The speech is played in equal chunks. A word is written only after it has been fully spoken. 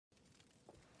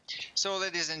So,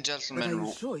 ladies and But are gentlemen,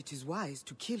 you sure it is wise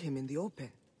to kill him in the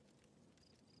open?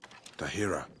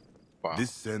 Tahira, wow.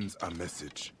 this sends a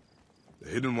message.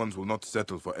 The Hidden Ones will not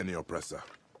settle for any oppressor.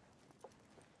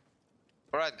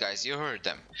 Alright guys, you heard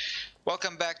them.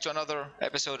 Welcome back to another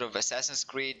episode of Assassin's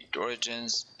Creed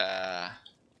Origins.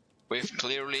 We've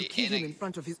clearly To kill him in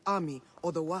front of his army,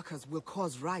 or the workers will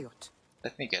cause riot.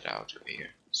 Let me get out of here,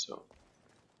 so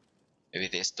maybe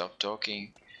they stop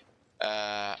talking.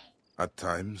 At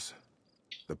times,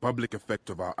 the public effect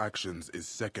of our actions is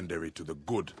secondary to the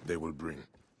good they will bring.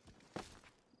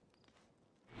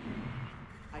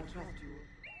 I trust you.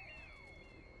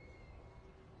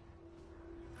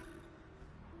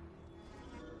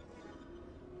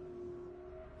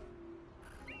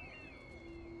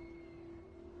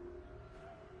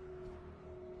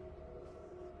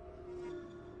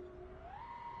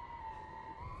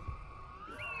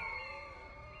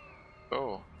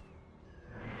 Oh,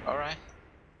 alright.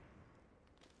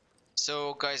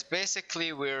 So guys,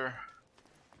 basically we're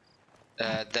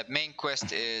the main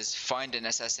quest is find and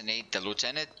assassinate the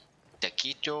lieutenant,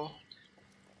 Taquito.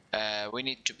 We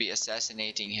need to be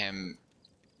assassinating him.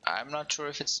 I'm not sure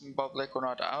if it's in public or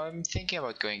not. I'm thinking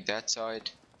about going that side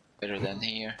better than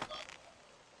here.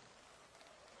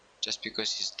 Just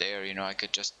because he's there, you know, I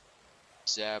could just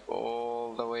zap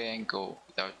all the way and go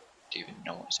without even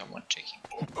knowing someone checking.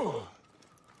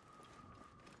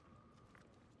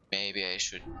 Maybe I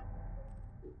should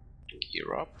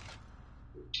gear up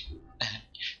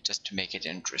just to make it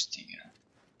interesting.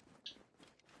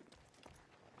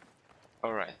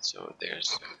 Alright, so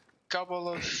there's a couple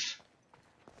of...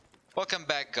 Welcome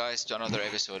back guys to another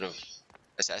episode of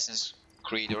Assassin's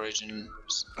Creed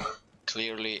Origins,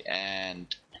 clearly,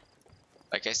 and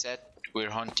like I said, we're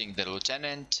hunting the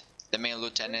lieutenant, the main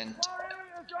lieutenant.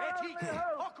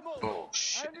 Oh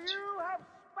shit. And you have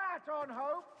spat on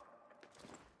hope.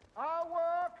 Our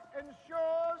work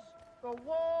ensures the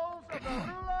walls of the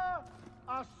ruler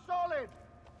are solid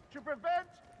to prevent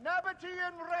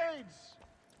Nabatean raids.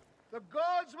 The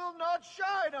gods will not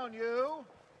shine on you,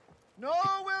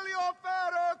 nor will your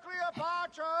pharaoh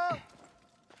Cleopatra.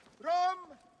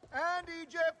 Rome and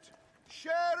Egypt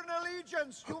share an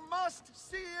allegiance. You must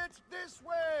see it this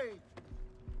way.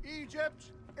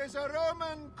 Egypt is a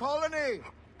Roman colony,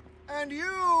 and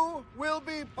you will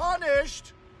be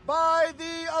punished by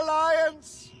the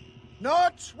alliance.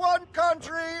 Not one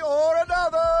country or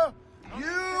another. You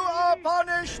are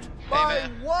punished by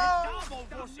one.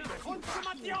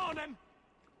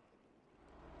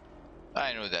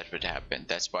 I knew that would happen,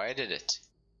 that's why I did it.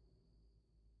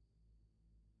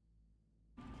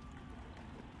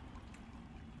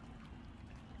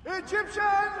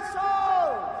 Egyptian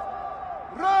souls,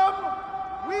 Rome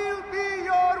will be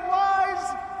your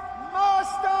wise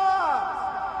master.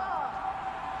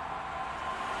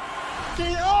 The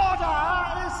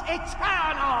order is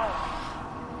eternal.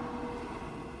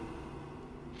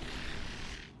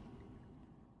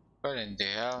 What in the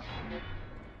hell?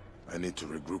 I need to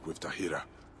regroup with Tahira.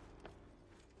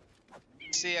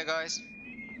 See ya guys.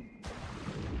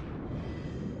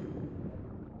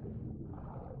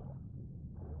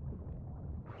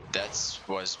 That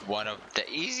was one of the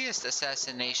easiest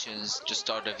assassinations to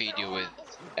start a video with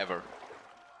ever.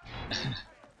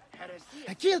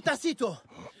 I killed Tacito.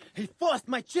 He forced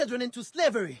my children into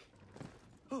slavery.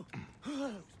 You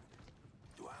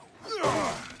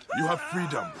have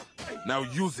freedom. Now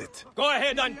use it. Go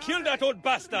ahead and kill that old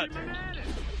bastard!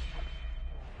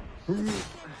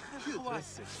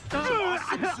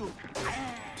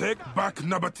 Take back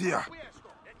Nabatea.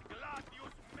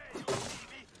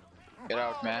 Get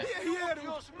out, man.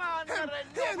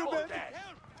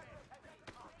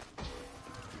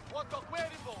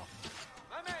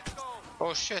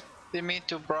 Oh shit, didn't mean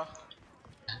to, bro.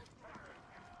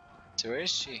 So where is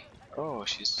she? Oh,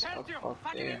 she's up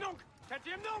there.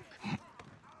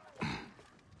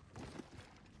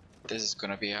 This is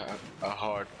gonna be a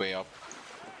hard way up.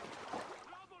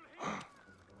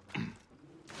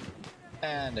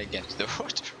 And against the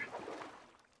water.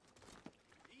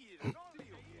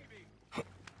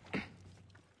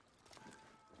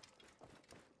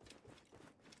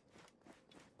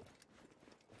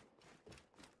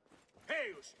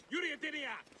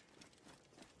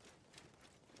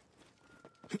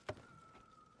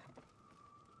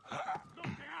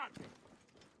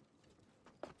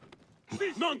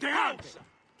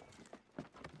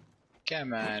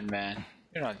 Come on, man.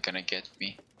 You're not gonna get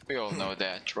me. We all know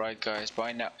that, right guys?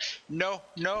 By now. No,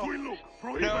 no, no!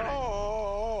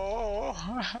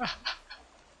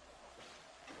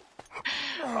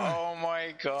 Oh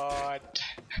my god.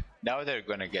 Now they're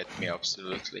gonna get me,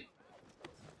 absolutely.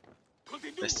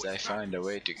 Unless I find a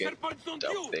way to get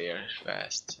up there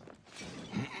fast.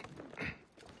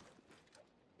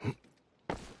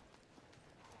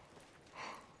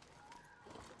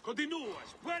 Continua,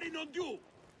 spari non giù!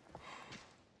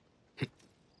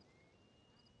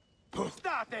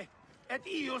 State! Et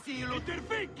io si lo...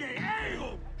 Intervenche,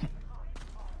 Eo!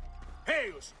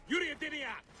 Eus,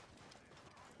 Jurieteniat!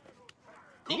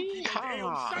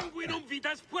 Sanguinum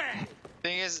vitas puer!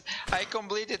 Thing is, I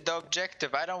completed the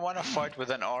objective. I don't want to fight with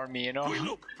an army, you know?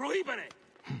 Look, prohibere!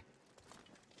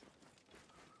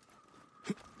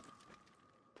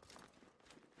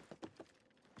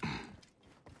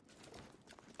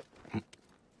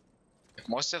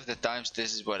 Most of the times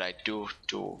this is what I do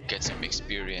to get some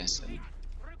experience and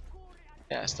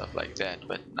yeah, stuff like that,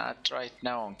 but not right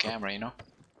now on camera, you know?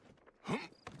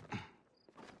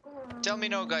 Tell me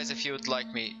no, guys, if you would like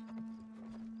me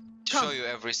to show you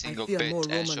every single bit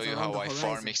and show you how I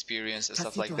farm experience and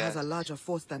stuff like Casito that. has a larger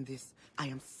force than this. I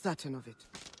am certain of it.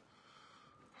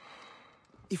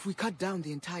 If we cut down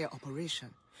the entire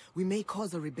operation, we may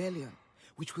cause a rebellion,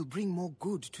 which will bring more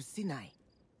good to Sinai.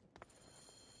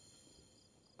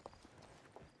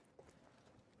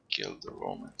 Kill the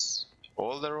Romans.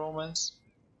 All the Romans?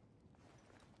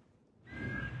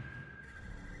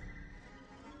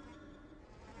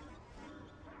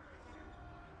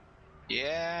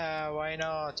 Yeah, why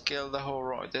not? Kill the whole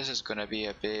Rome. This is gonna be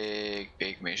a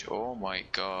big mission. Oh my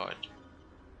god.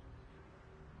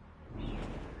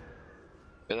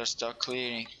 Better start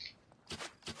clearing.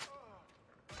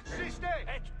 Siste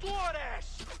et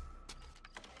tuores!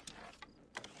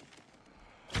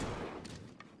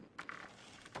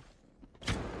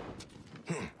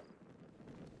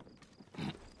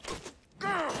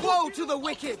 Woe to the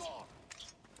wicked!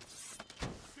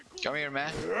 Come here,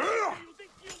 man.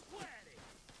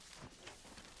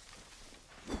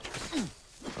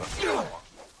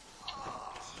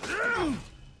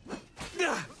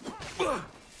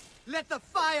 Let the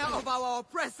fire of our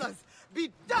oppressors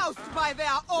be doused by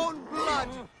their own blood!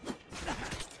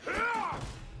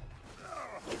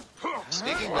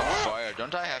 Speaking of fire,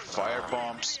 don't I have fire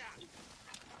bombs?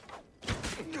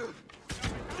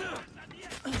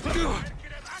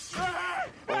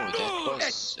 Oh, that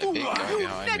was a big guy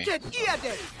behind me.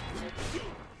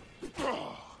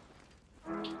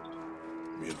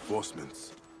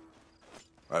 Reinforcements.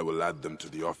 I will add them to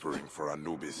the offering for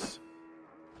Anubis.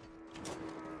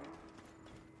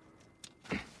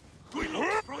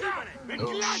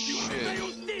 Oh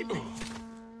shit.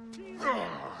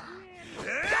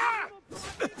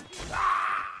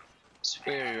 It's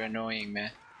very annoying,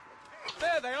 man.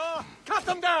 There they are! Cut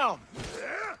them down!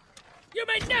 You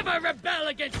may never rebel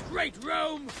against great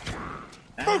Rome!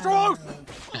 Who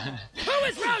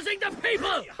is rousing the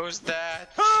people? Who's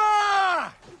that?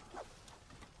 Ah!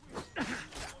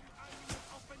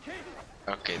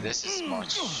 Okay, this is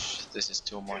much. This is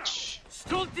too much.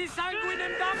 Stulti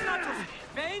sanguinem damnatus!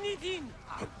 Venit in!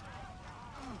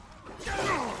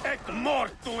 Et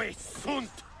mortuis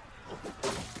sunt!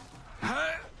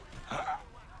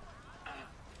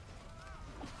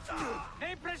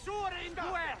 E pressure in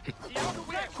due!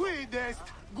 Quid est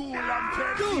gulam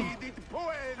pervidit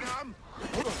poenam?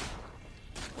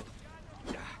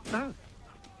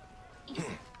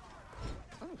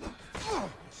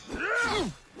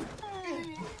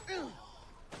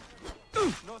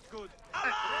 Not good.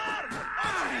 Alarm!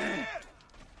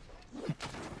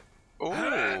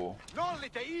 Oh. Non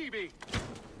lite ibi!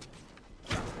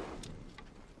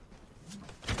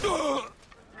 Oh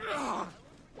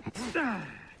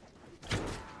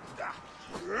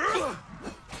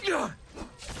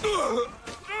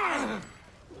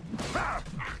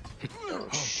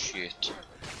shit.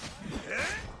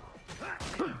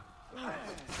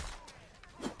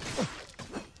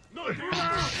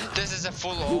 This is a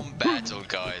full-on battle,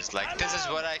 guys. Like, this is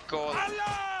what I call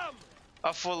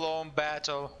a full-on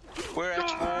battle. We're at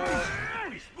war.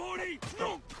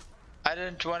 I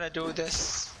didn't want to do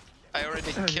this. I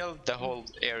already killed the whole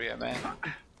area, man.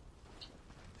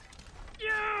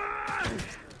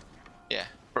 Yeah,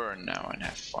 burn now and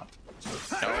have fun.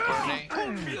 No burning.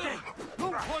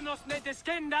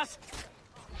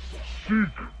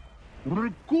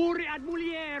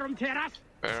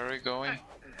 Where are we going?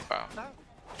 Wow.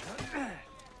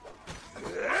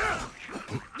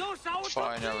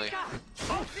 Finally.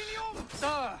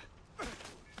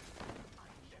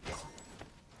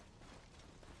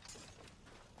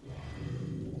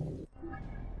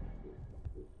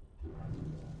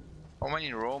 How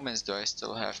many Romans do I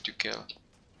still have to kill?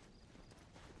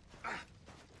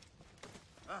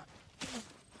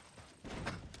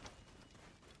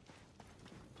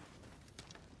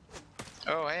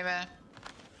 Oh, hey man.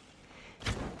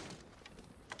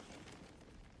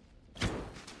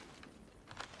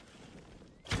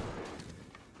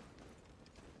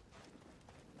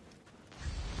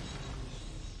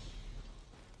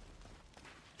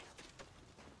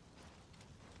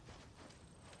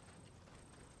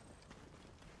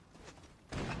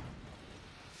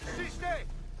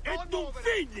 ad un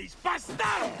figlis,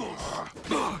 bastardos!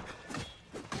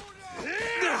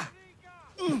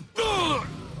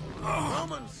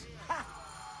 Romans!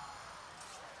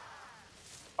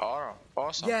 Oh,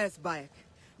 awesome. Yes, Bayek.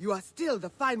 You are still the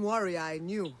fine warrior I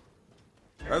knew.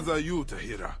 As are you,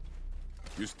 Tahira.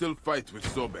 You still fight with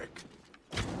Sobek.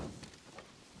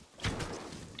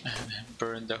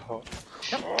 Burn the horse.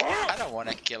 I don't want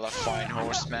to kill a fine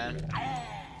horse, man.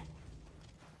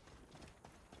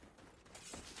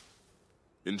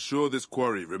 Ensure this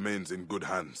quarry remains in good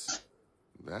hands.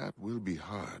 That will be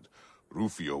hard.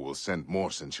 Rufio will send more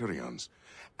Centurions.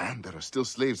 And there are still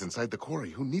slaves inside the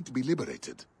quarry who need to be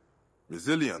liberated.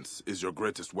 Resilience is your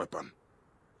greatest weapon.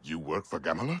 You work for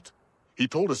Gamelot? He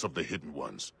told us of the Hidden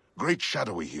Ones. Great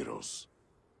shadowy heroes.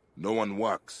 No one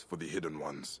works for the Hidden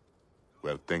Ones.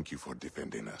 Well, thank you for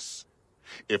defending us.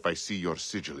 If I see your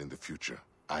sigil in the future,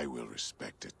 I will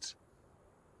respect it.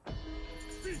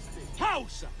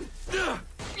 Pausa!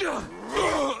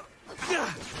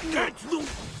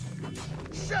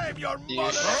 Shame your You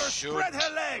mother! should. Spread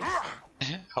her legs!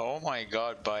 Oh my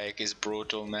god, Bayek is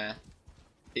brutal, man.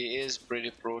 He is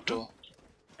pretty brutal.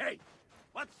 Hey,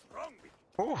 what's wrong with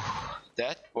you? Whew,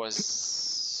 that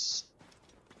was...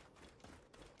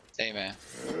 Hey man,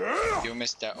 you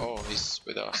missed that. Oh, he's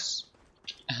with us.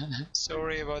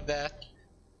 Sorry about that.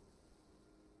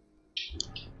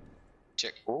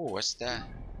 Check. Oh, what's that?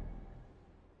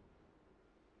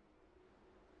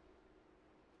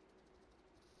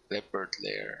 Leopard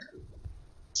lair.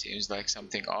 Seems like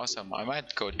something awesome. I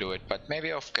might go do it, but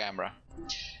maybe off camera.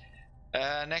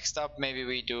 Next up, maybe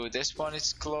we do this one.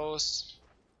 It's close.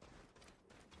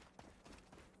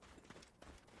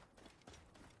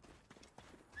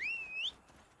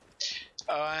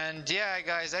 And yeah,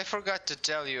 guys, I forgot to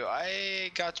tell you,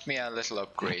 I got me a little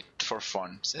upgrade for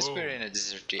fun, since we're in a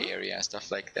deserty area and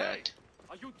stuff like that.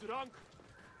 Are you drunk?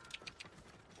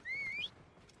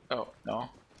 Oh, no,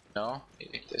 no,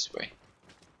 this way.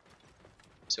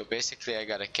 So basically I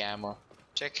got a camel.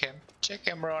 Check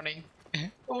him running.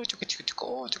 Oh,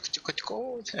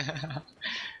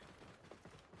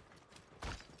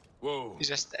 Whoa. he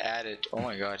just added. Oh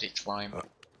my god, he climbed.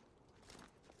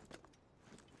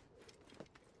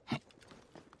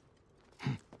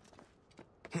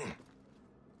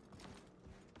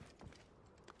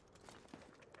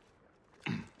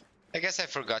 I guess I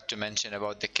forgot to mention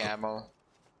about the camel.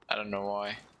 I don't know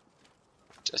why.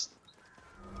 Just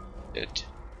did.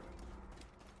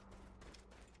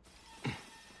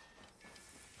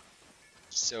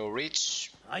 So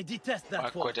reach I detest that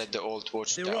Aquat fort. at the old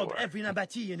They rob watchtower. every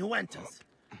Nabatean who enters.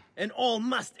 And all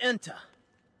must enter.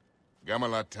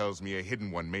 Gamelot tells me a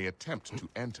Hidden One may attempt to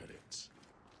enter it.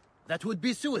 That would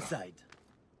be suicide.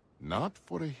 Not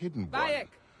for a Hidden One. Bayek!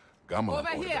 Gamelot Over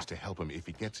ordered here! us to help him if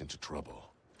he gets into trouble.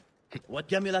 What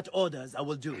Gamelot orders, I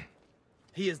will do.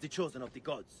 He is the chosen of the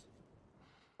gods.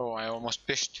 Oh, I almost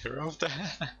pished her off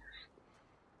that.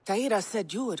 Tahira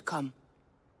said you would come.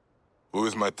 Who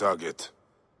is my target?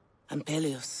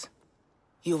 Ampelios.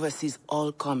 He oversees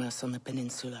all commerce on the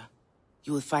peninsula.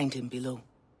 You will find him below.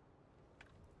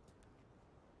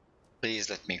 Please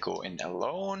let me go in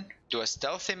alone. Do a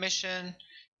stealthy mission.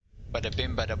 Bada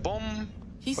bim bada boom.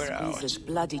 He We're squeezes out.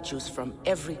 bloody juice from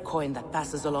every coin that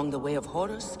passes along the way of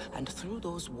Horus and through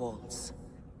those walls.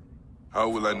 How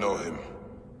will I know him?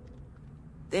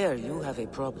 There you have a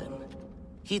problem.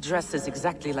 He dresses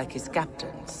exactly like his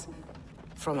captains.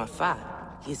 From afar,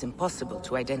 he is impossible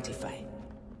to identify.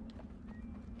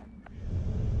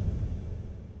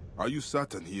 Are you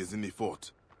certain he is in the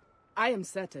fort? I am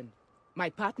certain. My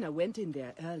partner went in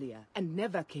there earlier and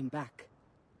never came back.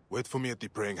 Wait for me at the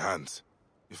Praying Hands.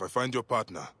 If I find your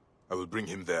partner, I will bring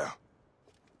him there.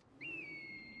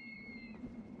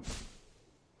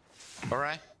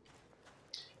 Alright.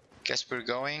 Guess we're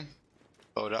going.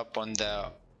 Load up on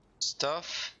the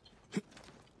stuff.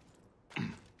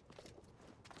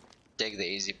 Take the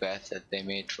easy path that they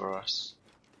made for us.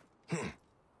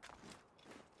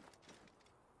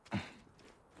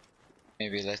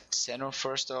 Maybe let Zeno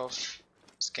first off.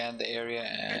 Scan the area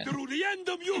and...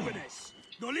 Rudiendum juvenes!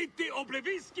 Noliti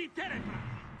oblevisci teretra!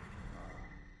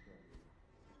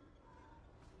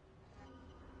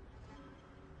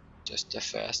 Just a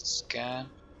fast scan.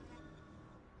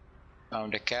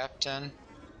 Found a captain.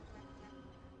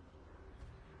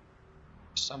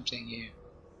 Something here.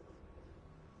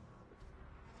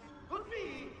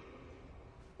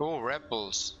 Oh,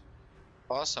 rebels.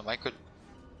 Awesome, I could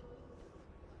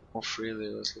move freely,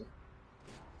 Leslie.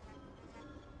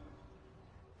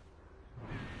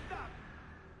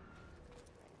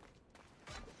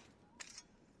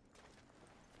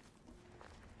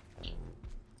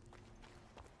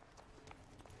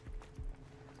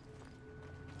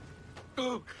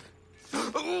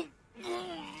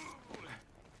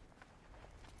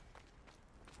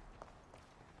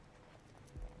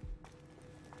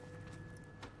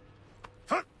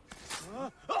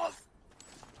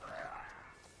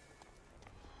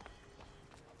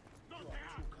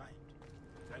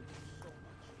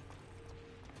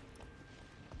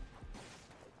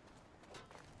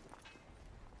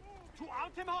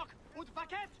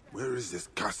 Where is this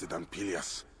Cassid and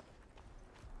Pelias?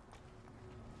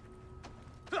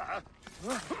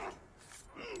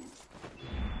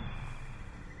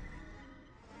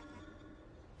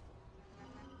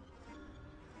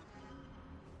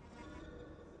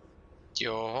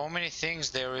 Yo, how many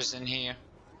things there is in here?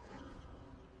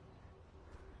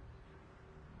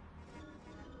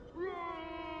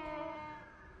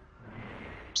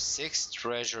 Six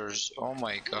treasures. Oh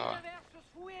my god.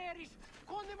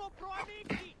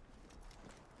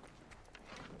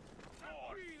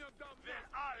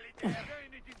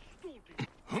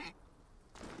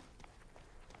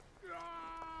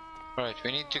 Right,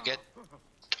 we need to get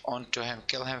onto him,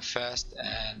 kill him fast,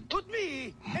 and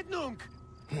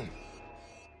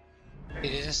he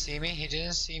didn't see me, he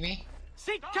didn't see me.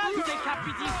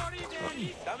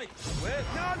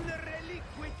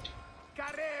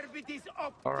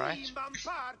 Alright.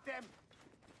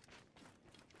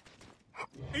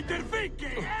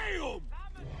 Intervinque! Eum!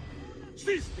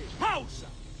 Siste! Pausa!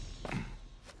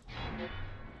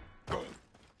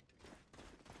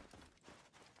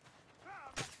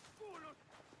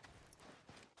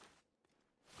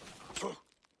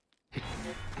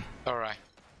 Alright.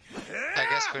 I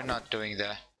guess we're not doing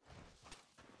that.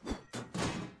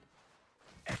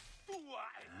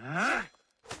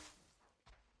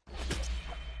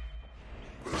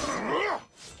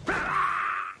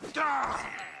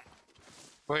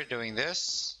 We're doing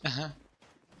this.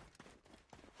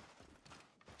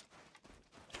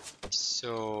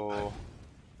 So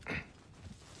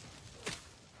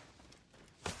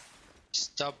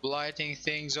stop lighting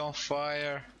things on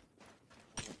fire.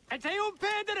 Et ei un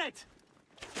pederet!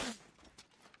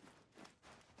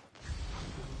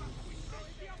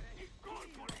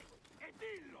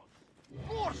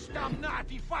 Mors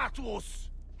damnati fatuus!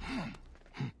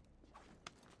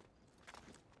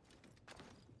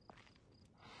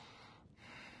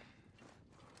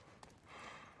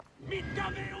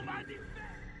 Mittaveo va di fe!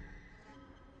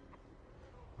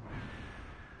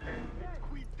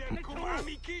 Qui decum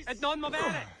amicis! Et non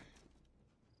movere!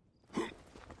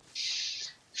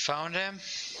 Found him.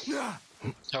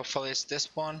 Hopefully it's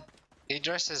this one. He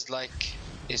dresses like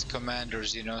his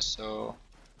commanders, you know, so...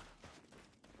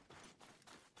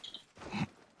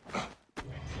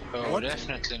 Oh,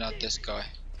 definitely not this guy.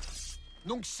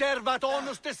 Nunc servat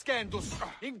onus descendus,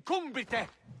 incumbite!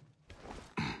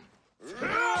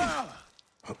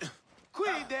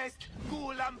 Quid est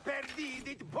gulam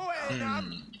perdidit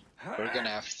poenam? We're gonna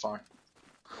have fun.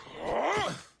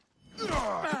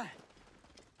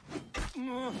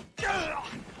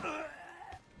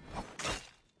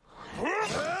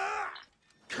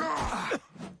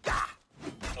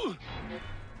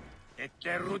 Et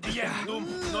erudiendum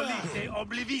nolite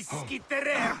oblivisci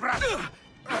terebrat!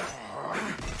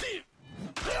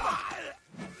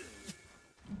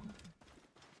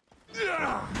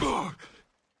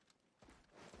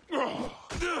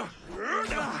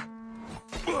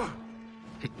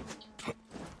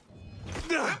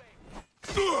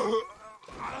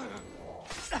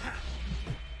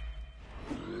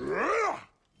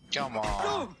 Come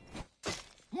on.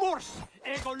 Mors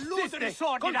ego ludere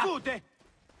sordida! Confute!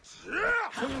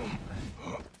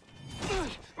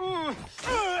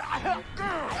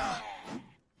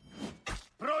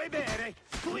 Proebere,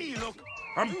 tuiloc!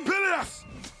 Ampelias!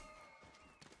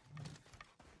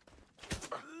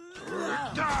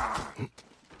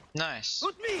 Nice.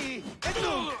 Ut mi! Et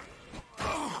nunc!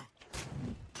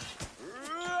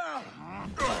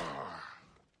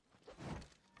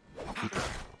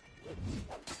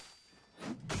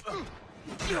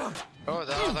 Oh,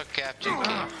 the other captain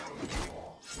came.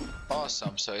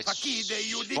 Awesome, so it's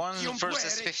 1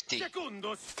 versus 50.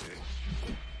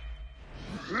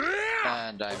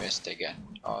 And I missed again.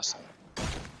 Awesome.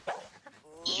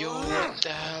 Yo, what the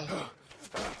hell?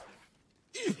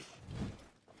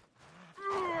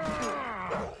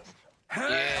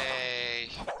 Yay!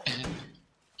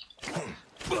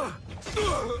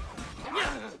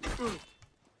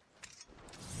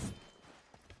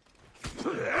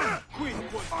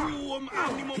 Quinquo tuum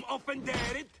animum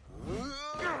offenderit?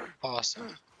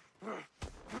 Awesome.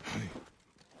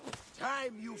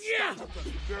 Time you stop.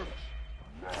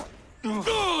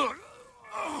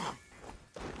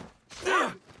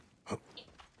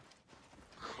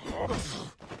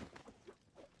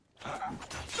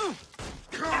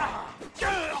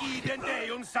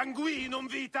 non sanguinum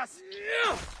vitas.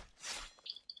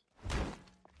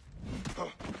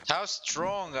 How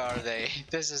strong are they?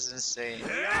 This is insane.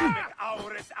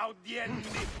 Aures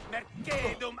audiendi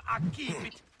mercedum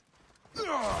accipit.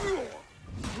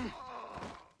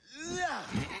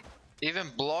 Even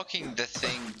blocking the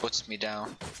thing puts me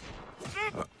down.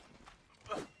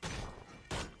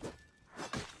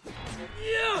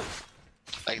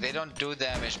 Like they don't do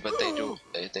damage, but they do.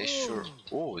 They sure.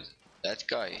 Ooh, that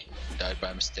guy died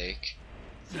by mistake.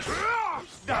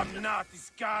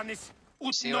 Damnatis canis.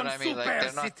 See what I mean? Like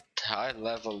they're not high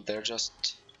level. They're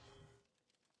just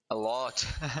a lot.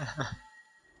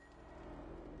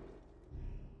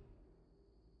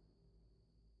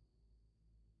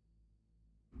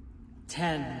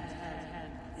 10,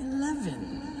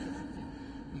 11.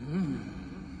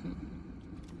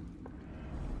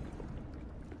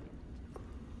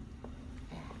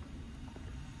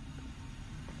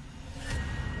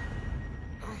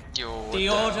 Yo, The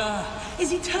order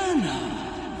is eternal.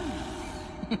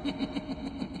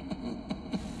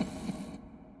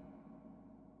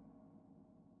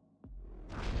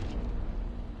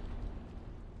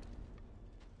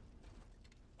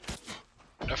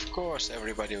 Of course,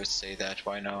 everybody would say that.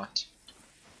 Why not?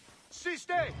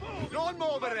 Siste, non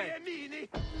movere.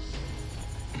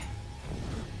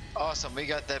 Awesome, we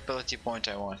got the ability point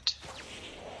I want.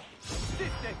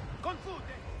 Siste, confute.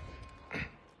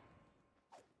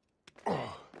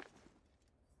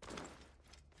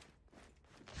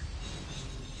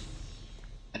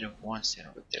 I don't want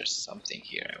Sinner, but there's something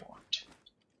here I want.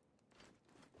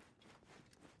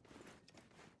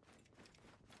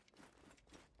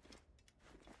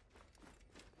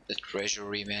 The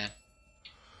treasury, man.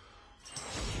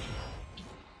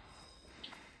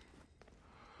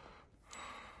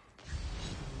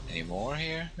 Any more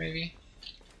here, maybe?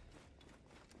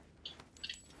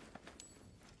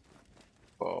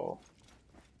 Oh,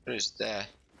 what is that?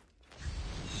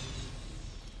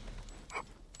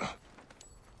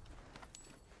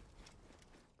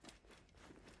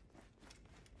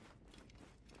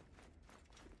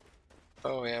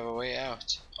 Oh, we have a way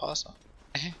out. Awesome.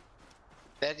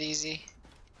 That easy?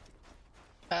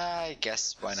 I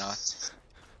guess, why not?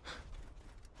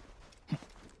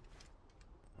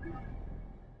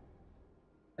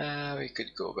 We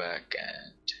could go back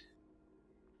and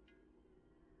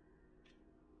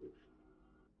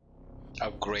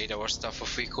upgrade our stuff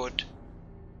if we could.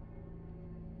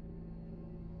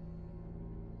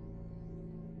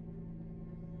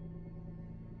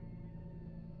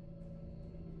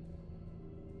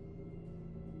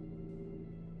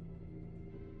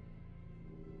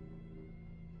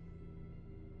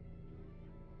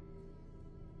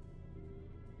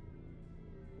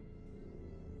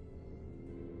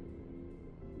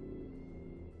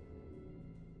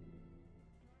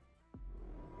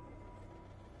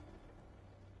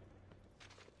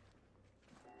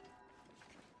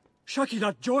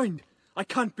 Shakilat joined! I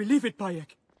can't believe it,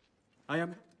 Bayek. I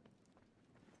am...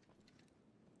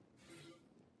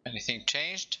 Anything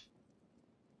changed?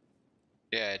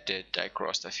 Yeah, it did. I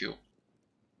crossed a few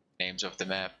names of the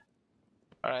map.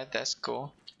 Alright, that's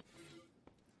cool.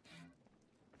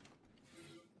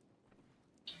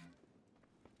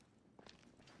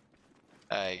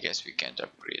 I guess we can't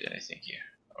upgrade anything here.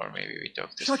 Or maybe we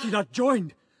took this. Shakilat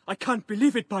joined! I can't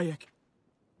believe it, Bayek.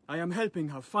 I am helping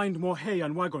her find more hay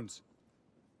and wagons.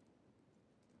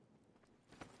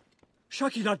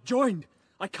 Shakilat joined!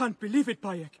 I can't believe it,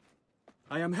 Bayek.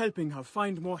 I am helping her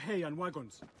find more hay and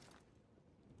wagons.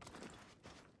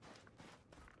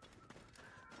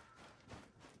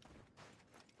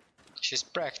 She's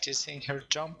practicing her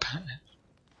jump.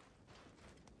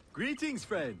 Greetings,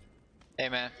 friend. Hey,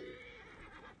 man.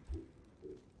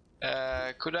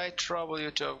 Could I trouble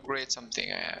you to upgrade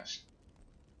something I have?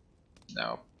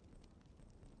 No.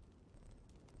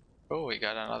 Oh, we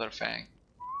got another fang.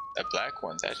 A black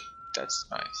one, that's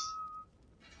nice.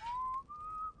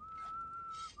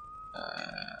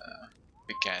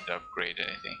 We can't upgrade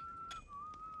anything.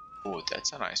 Oh,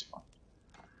 that's a nice one.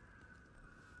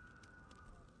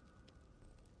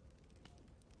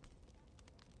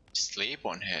 Sleep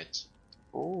on head.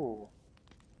 Ooh.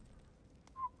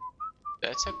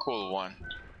 That's a cool one.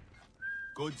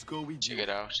 Goods go we Check it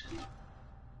out.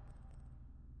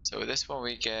 So this one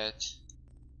we get.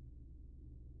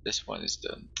 This one is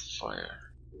the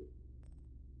fire.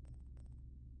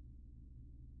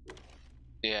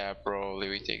 Yeah, probably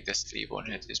we take the sleep on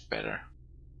head is better.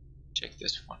 Check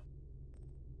this one.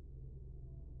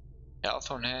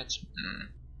 Health on head.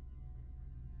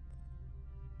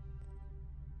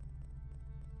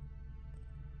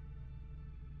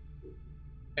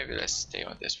 Maybe let's stay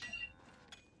on this one.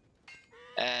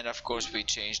 And of course we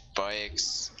changed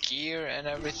Bayek's gear and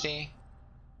everything.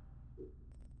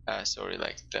 Sorry,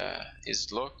 like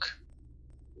his look.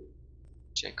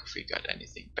 Check if we got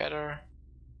anything better.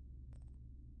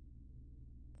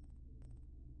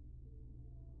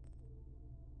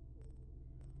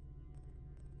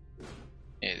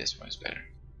 Yeah, this one's better.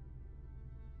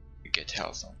 We get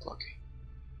health on blocking.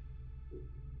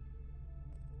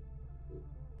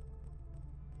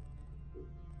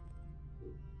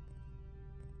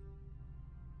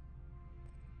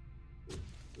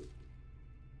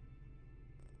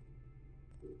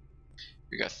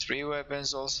 We got 3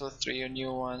 weapons also, 3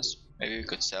 new ones. Maybe we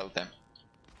could sell them.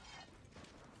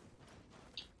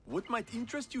 What might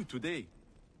interest you today?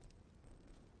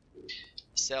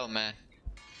 Sell, man.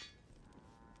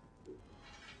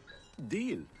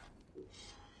 Deal.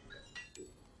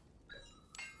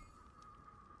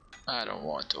 I don't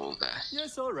want all that.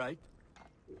 Yes, all right.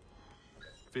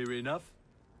 Fair enough.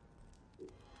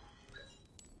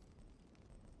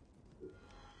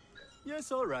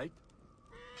 Yes, all right.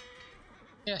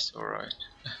 Yes, alright.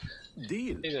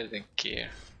 Deal. He doesn't care.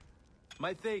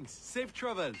 My thanks. Safe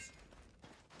travels.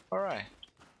 Alright.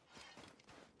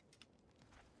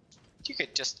 You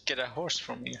could just get a horse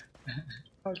from here.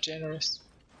 How generous.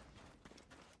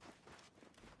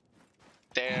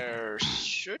 There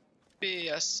should be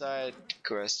a side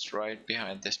quest right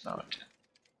behind this mountain.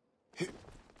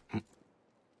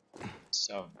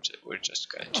 So we're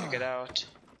just gonna check it out.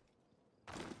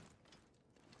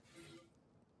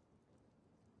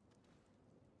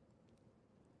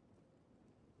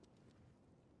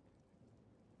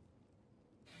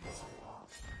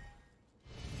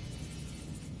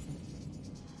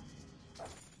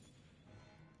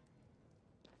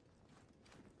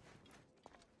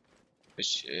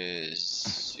 Which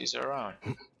is... he's around.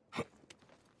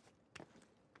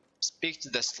 Speak to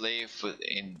the slave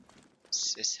within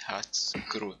Sishat's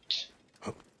Grut.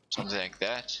 Something like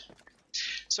that.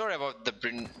 Sorry about the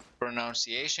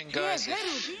pronunciation, guys.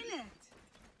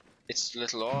 It's a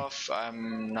little off.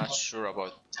 I'm not sure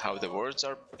about how the words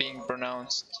are being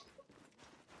pronounced.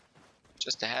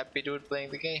 Just a happy dude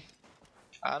playing the game.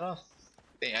 I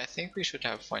think we should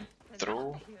have went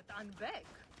through.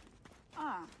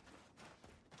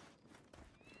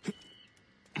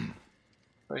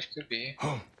 Or it could be.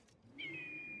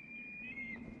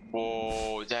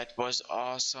 Whoa, that was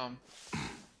awesome.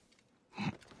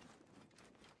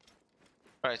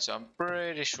 Right, so I'm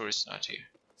pretty sure it's not here.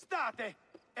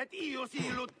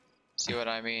 See what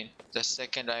I mean? The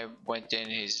second I went in,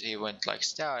 he went like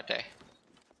State.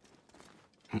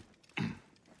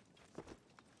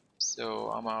 So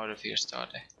I'm out of here, State.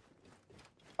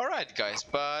 Alright guys,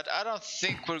 but I don't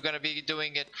think we're gonna be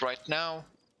doing it right now.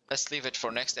 Let's leave it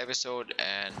for next episode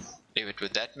and leave it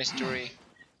with that mystery.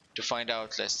 To find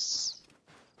out, let's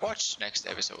watch next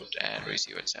episode and we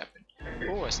see what's happened.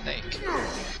 Oh, a snake.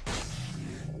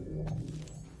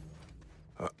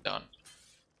 Done.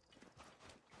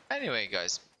 Anyway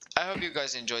guys, I hope you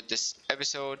guys enjoyed this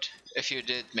episode. If you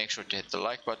did, make sure to hit the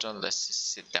like button. Let's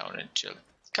sit down and chill.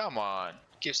 Come on,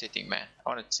 keep sitting, man. I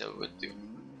want to chill with you.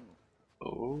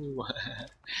 Oh.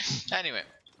 Anyway,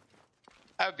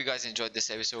 I hope you guys enjoyed this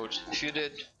episode. If you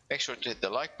did, make sure to hit the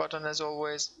like button as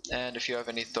always. And if you have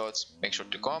any thoughts, make sure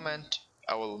to comment.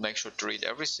 I will make sure to read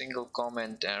every single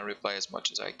comment and reply as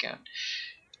much as I can.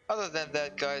 Other than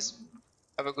that guys,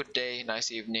 have a good day,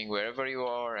 nice evening wherever you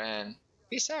are, and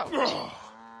peace out.